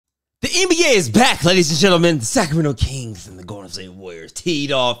NBA is back, ladies and gentlemen. The Sacramento Kings and the Golden State Warriors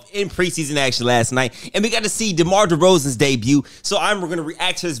teed off in preseason action last night, and we got to see DeMar DeRozan's debut. So we're going to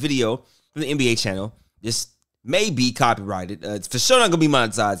react to this video from the NBA channel. This may be copyrighted. It's for sure not going to be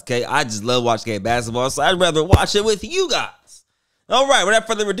monetized, okay? I just love watching game basketball, so I'd rather watch it with you guys. All right, without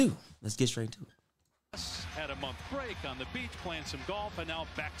further ado, let's get straight to it. Had a month break on the beach, playing some golf, and now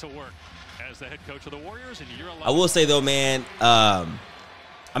back to work as the head coach of the Warriors in year 11. I will say, though, man,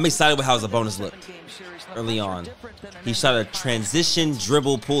 I'm excited with how Sabonis looked early on. He shot a transition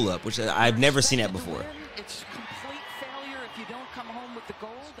dribble pull-up, which I've never seen that before. It's complete failure if you don't come home with the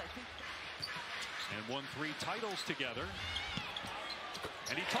gold. I think. And won 3 titles together.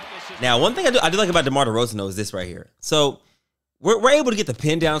 And he told us Now, one thing I do like about DeMar DeRozan, though, is this right here. So we're able to get the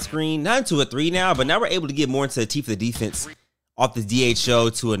pin down screen, not into a 3 now, but now we're able to get more into the teeth of the defense off the DHO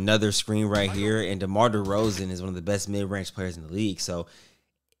to another screen right here. And DeMar DeRozan is one of the best mid-range players in the league. So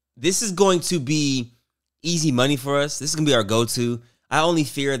this is going to be easy money for us. This is going to be our go-to. I only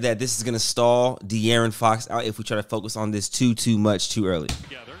fear that this is going to stall De'Aaron Fox out if we try to focus on this too much too early.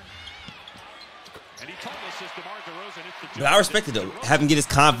 But I respect it, though. Have him get his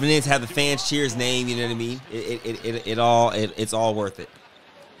confidence, have the fans cheer his name, you know what I mean? It's all worth it.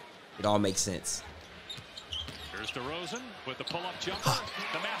 It all makes sense. Here's DeRozan with the pull-up jumper.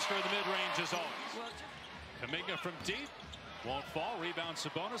 The master of the mid-range is on. Kuminga from deep. Won't fall. Rebound.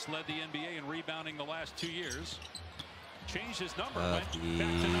 Sabonis led the NBA in rebounding the last 2 years. Changed his number. Went back to number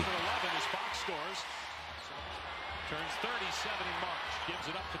 11 as Fox scores. Turns 37 in March. Gives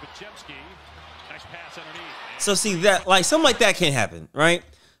it up to Podziemski. Nice pass underneath. So see that, like, something like that can't happen, right?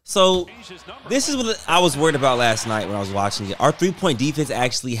 So this is what I was worried about last night when I was watching it. Our three-point defense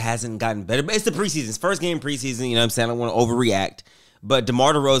actually hasn't gotten better. But it's the preseason. It's first game preseason. You know what I'm saying? I don't want to overreact. But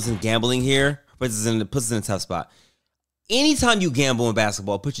DeMar DeRozan gambling here puts us in a tough spot. Anytime you gamble in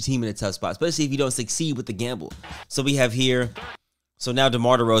basketball, put your team in a tough spot, especially if you don't succeed with the gamble. So we have here, so now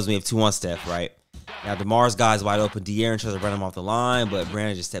DeMar DeRozan, we have 2 on Steph, right? Now DeMar's guy's wide open. De'Aaron tries to run him off the line, but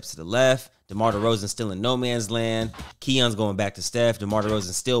Brandon just steps to the left. DeMar DeRozan still in no man's land. Keon's going back to Steph. DeMar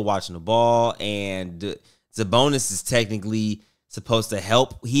DeRozan still watching the ball, and Sabonis is technically supposed to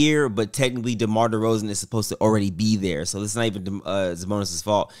help here, but technically DeMar DeRozan is supposed to already be there. So this is not even Sabonis'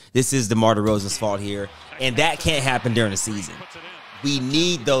 fault. This is DeMar DeRozan's fault here, and that can't happen during the season. We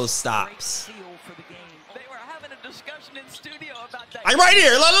need those stops. I'm right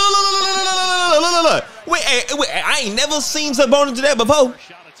here. Look. Wait, I ain't never seen Sabonis do that before.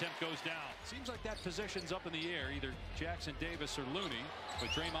 Shot attempt goes down. Seems like that position's up in the air, either Jackson Davis or Looney, with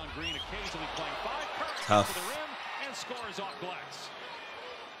Draymond Green occasionally playing 5. Tough. To the rim and scores off glass.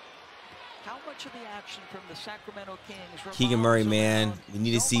 How much of the action from the Sacramento Kings? Keegan Murray, man, we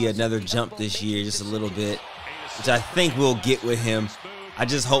need to see another jump this year, just a little bit, which I think we'll get with him. I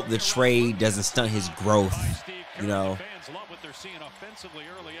just hope the trade doesn't stunt his growth, you know. Fans love what they're seeing offensively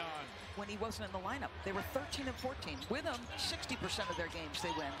early on. When he wasn't in the lineup, they were 13 and 14. With him, 60% of their games they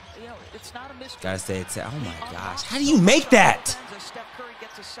win. You know, it's not a mystery. Gotta say it's, oh my gosh, how do you make that? Steph Curry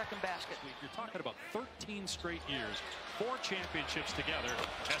gets his second basket. You're talking about 13 straight years, 4 championships together.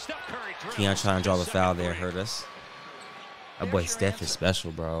 As Steph Curry Keon trying to draw the foul there, hurt us. That boy Steph is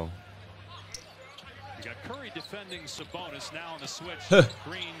special, bro. You got Curry defending Sabonis now on the switch.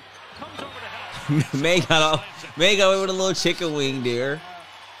 Green comes over to help. May got away with a little chicken wing there.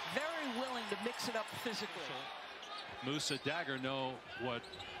 Very willing to mix it up physically. Musa Dagger know what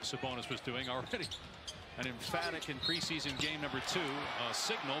Sabonis was doing already. An emphatic in preseason game number 2, a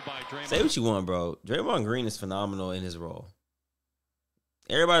signal by Draymond. Say what you want, bro. Draymond Green is phenomenal in his role.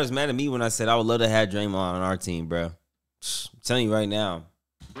 Everybody was mad at me when I said I would love to have Draymond on our team, bro. I'm telling you right now,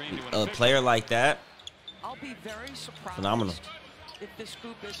 a player like that, I'll be very surprised. Phenomenal. If this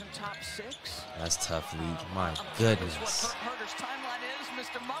group isn't top 6. That's tough, league. My goodness. What Herter's timeline is,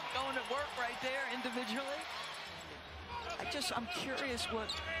 Mr. Monk going to work right there individually. I'm curious what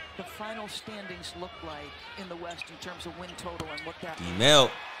the final standings look like in the West in terms of win total and what that means.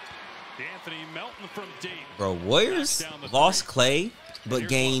 Melt. Anthony Melton from deep. Bro, Warriors lost Clay, but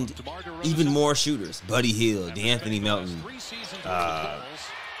gained even more shooters. Buddy Hill, D'Anthony Melton,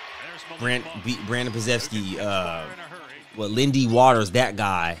 Brandon Podziemski, Lindy Waters, that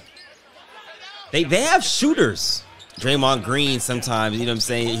guy. They have shooters. Draymond Green sometimes, you know what I'm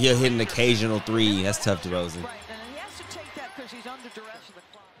saying? He'll hit an occasional 3. That's tough, DeRozan. Right, and he has to take that because he's under duress of the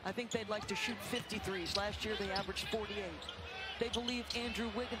clock. I think they'd like to shoot 53s. Last year they averaged 48. They believe Andrew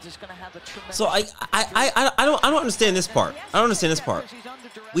Wiggins is going to have a tremendous. So I don't understand this part. I don't understand this part.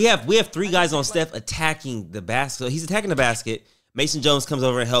 We have 3 guys on Steph attacking the basket. So he's attacking the basket. Mason Jones comes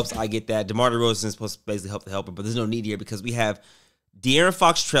over and helps. I get that. DeMar DeRozan is supposed to basically help the helper, but there's no need here because we have De'Aaron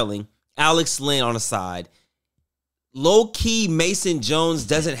Fox trailing. Alex Len on the side. Low-key, Mason Jones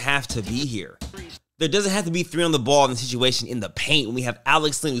doesn't have to be here. There doesn't have to be 3 on the ball in the situation in the paint when we have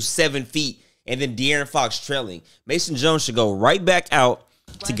Alex Len who's 7 feet and then De'Aaron Fox trailing. Mason Jones should go right back out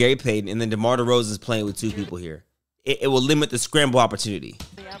to Gary Payton, and then DeMar DeRozan is playing with 2 people here. It will limit the scramble opportunity.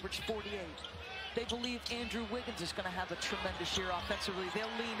 They average 48. They believe Andrew Wiggins is going to have a tremendous year offensively. They'll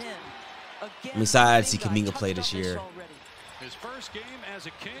lean in. Again, I'm excited to see Kuminga play this year. His first game as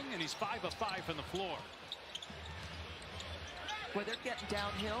a King, and he's 5 of 5 from the floor. Where they're getting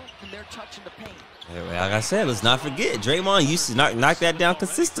downhill and they're touching the paint. Like I said, let's not forget, Draymond used to knock that down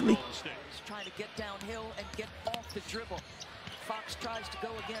consistently. He's trying to get downhill and get off the dribble. Fox tries to go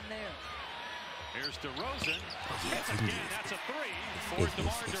again there. Here's DeRozan. That's a 3 for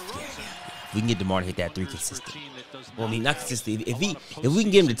DeMar DeRozan. If we can get DeMar to hit that 3 consistently. Well, I mean, not consistently. If we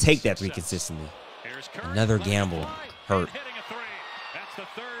can get him to take that 3 consistently, another gamble hurt. That's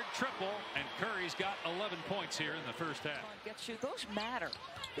the 3rd triple, and Curry's got 11 points here in the first half. Gets you. Those matter.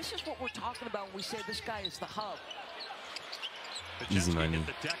 This is what we're talking about when we say this guy is the hub. Easy money. Hit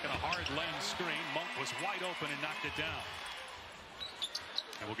the deck on a hard lane screen. Monk was wide open and knocked it down.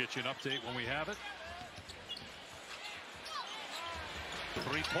 And we'll get you an update when we have it.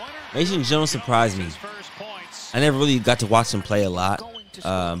 Mason Jones surprised me. I never really got to watch him play a lot,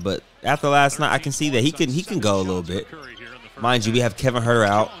 but after last night, I can see that he can go a little bit. Mind you, we have Kevin Huerter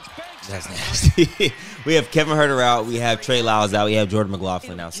out. That's nasty. We have Kevin Huerter out. We have Trey Lyles out. We have Jordan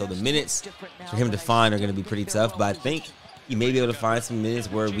McLaughlin out. So the minutes for him to find are going to be pretty tough. But I think he may be able to find some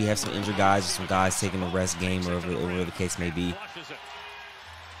minutes where we have some injured guys or some guys taking a rest game or whatever the case may be.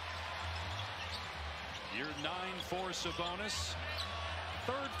 Year 9 for Sabonis.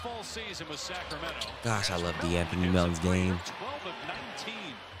 3rd full season with Sacramento. Gosh, I love D'Anthony Melton's game. 12 of 19.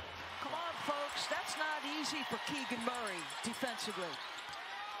 Come on, folks. That's not easy for Keegan Murray defensively.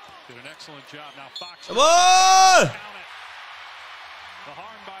 Did an excellent job. Now Fox. Come on! The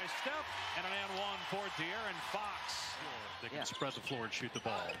harm by Steph and an and 1 for De'Aaron Fox. They can spread the floor and shoot the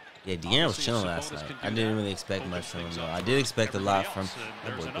ball. Yeah, De'Aaron was chilling last night. I didn't really expect much from him, though. I did expect a lot from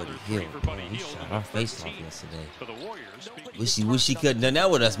that boy Buddy Hield. Bro, he shot our face off yesterday. Wish he could have done that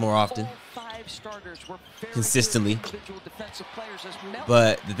with us more often. Consistently.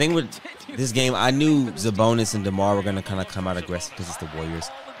 But the thing with this game, I knew Sabonis and DeMar were going to kind of come out aggressive because it's the Warriors.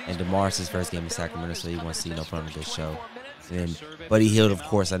 And DeMar's his first game in Sacramento, so he wants to, put on a good show. And Buddy Hield, of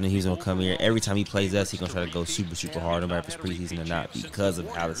course, I knew he was going to come here. Every time he plays us, he's going to try to go super, super hard, no matter if it's preseason or not, because of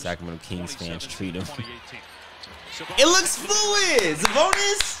how the Sacramento Kings fans treat him. It looks fluid!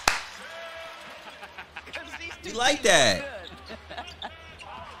 Sabonis! You like that?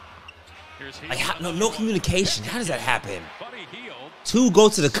 Like, no communication. How does that happen? 2 go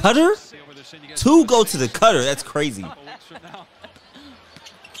to the cutter? 2 go to the cutter. That's crazy.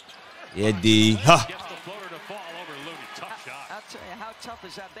 Yeah, D. Huh. I'll tell you how tough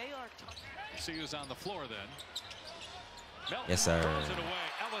is that. They are tough. See who's on the floor then. Yes, sir.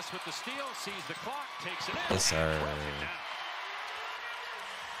 Ellis with the steal, sees the clock, takes it in. Yes, sir.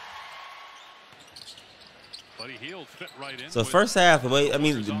 Buddy Hield fit right in. So first half,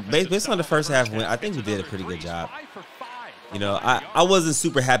 based on the first half win, I think we did a pretty good job. I wasn't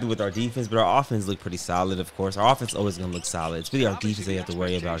super happy with our defense, but our offense looked pretty solid, of course. Our offense is always going to look solid. It's really our defense that you have to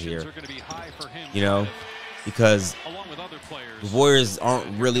worry about here. Because the Warriors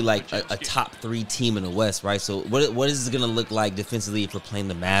aren't really like a top 3 team in the West, right? So what is it going to look like defensively if we're playing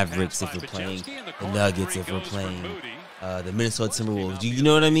the Mavericks, if we're playing the Nuggets, if we're playing the Minnesota Timberwolves? You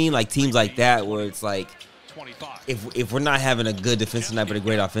know what I mean? Like teams like that where it's like if we're not having a good defensive night but a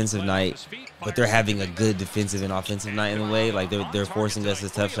great offensive night, but they're having a good defensive and offensive night in a way, like they're forcing us to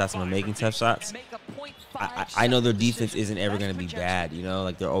tough shots and we're making tough shots. I know their defense isn't ever going to be bad,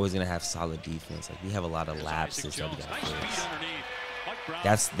 like they're always going to have solid defense. Like we have a lot of lapses that we got to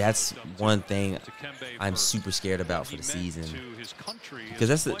fix. That's one thing I'm super scared about for the season, because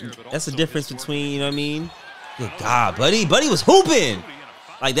that's the difference between, you know what I mean? Good God, buddy was hooping.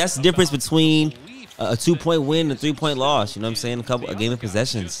 Like that's the difference between a 2-point win and a 3-point loss. You know what I'm saying? A game of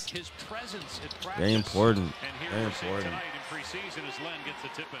possessions. Very important. Very important.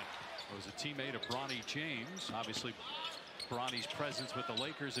 Was a teammate of Bronny James. Obviously, Bronny's presence with the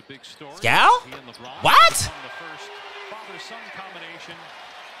Lakers a big story. Scal? What? The first father-son combination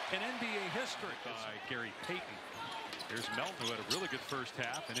in NBA history by Gary Payton. Here's Melton, who had a really good first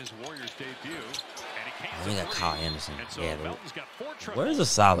half in his Warriors debut. And we got Kyle Anderson. So yeah, got Warriors are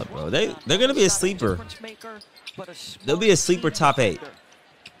solid, bro. They're gonna be a sleeper. They'll be a sleeper top 8.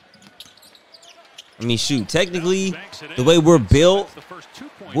 I mean, shoot, technically, the way we're built,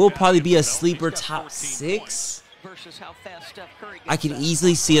 we'll probably be a sleeper top 6. versus how fast Steph Curry gets I can back.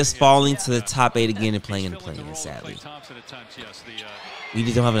 easily see us falling to the top 8 again and playing in the play-in, sadly. We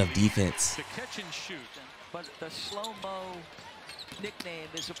just don't have enough defense. The catch and shoot. But the slow-mo nickname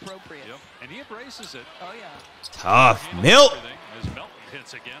is appropriate. Yep. And he embraces it. Oh, yeah. Tough. Milt. As Melton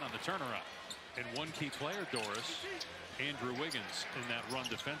hits again on the turnaround. And one key player, Doris, Andrew Wiggins, in that run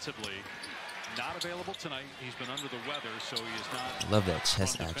defensively. Not available tonight. He's been under the weather, so he is not. Love that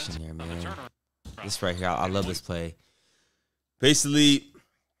chest action there, man. This right here, I love this play. Basically,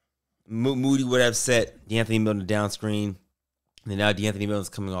 Moody would have set DeAnthony Melton down screen. And now DeAnthony Melton's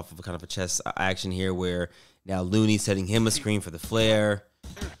coming off of a kind of a chest action here where now Looney's setting him a screen for the flare.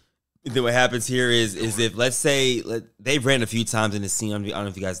 Then what happens here is if, let's say, they've ran a few times in the scene. I don't know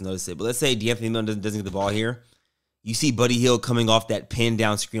if you guys noticed it, but let's say DeAnthony Melton doesn't get the ball here. You see Buddy Hield coming off that pin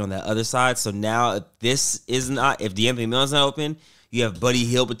down screen on that other side. So now if DeAnthony Melton's not open, you have Buddy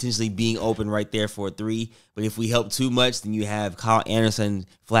Hield potentially being open right there for a 3. But if we help too much, then you have Kyle Anderson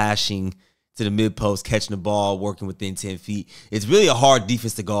flashing to the mid post, catching the ball, working within 10 feet. It's really a hard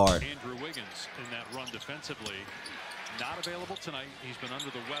defense to guard. Andrew Wiggins in that run defensively. Not available tonight. He's been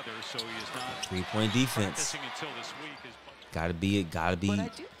under the weather, so he is not 3-point defense. until this week. Gotta be But I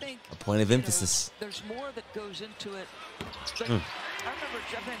do think, a point of emphasis. there's more that goes into it. But I remember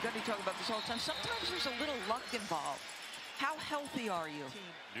Jeff Van Gundy talking about this all the time. Sometimes there's a little luck involved. How healthy are you?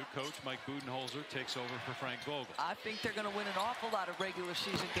 New coach Mike Budenholzer takes over for Frank Vogel. I think they're going to win an awful lot of regular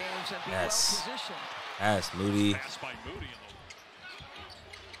season games and be Yes. well positioned. That's Moody. Pass by Moody.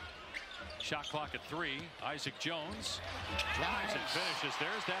 Shot clock at 3. Isaac Jones drives and finishes.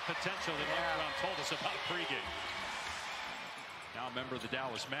 There's that potential that Mike Brown told us about pregame. Now a member of the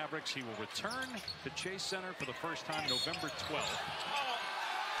Dallas Mavericks. He will return to Chase Center for the first time November 12th.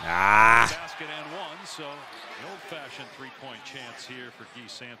 Basket and 1, so an old-fashioned 3-point chance here for Guy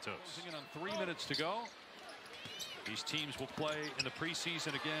Santos. On 3 minutes to go. These teams will play in the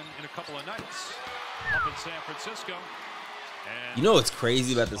preseason again in a couple of nights up in San Francisco. And You know what's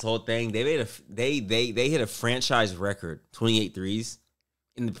crazy about this whole thing? They made they hit a franchise record, 28 threes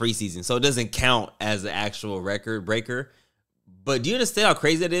in the preseason. So it doesn't count as the actual record breaker. But do you understand how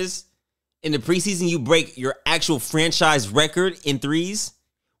crazy that is? In the preseason, you break your actual franchise record in threes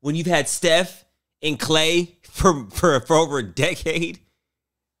when you've had Steph and Clay for over a decade.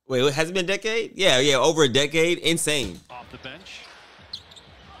 Wait, has it been a decade? Yeah, over a decade. Insane. off the bench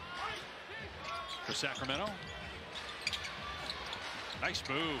for Sacramento. Nice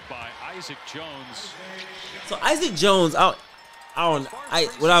move by Isaac Jones. So Isaac Jones, what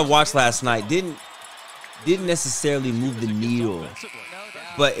I watched last night didn't necessarily move the needle,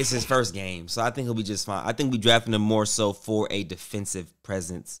 but it's his first game, so I think he'll be just fine. I think we drafted him more so for a defensive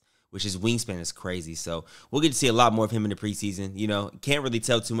presence, which his wingspan is crazy. So we'll get to see a lot more of him in the preseason. You know, can't really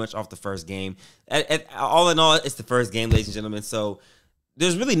tell too much off the first game. All in all, it's the first game, ladies and gentlemen. So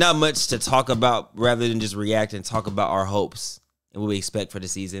there's really not much to talk about rather than just react and talk about our hopes and what we expect for the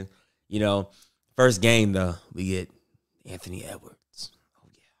season. You know, first game, though, we get Anthony Edwards. Oh,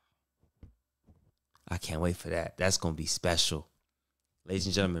 yeah. I can't wait for that. That's going to be special. Ladies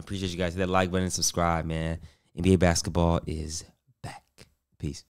and gentlemen, appreciate you guys. Hit that like button and subscribe, man. NBA basketball is back. Peace.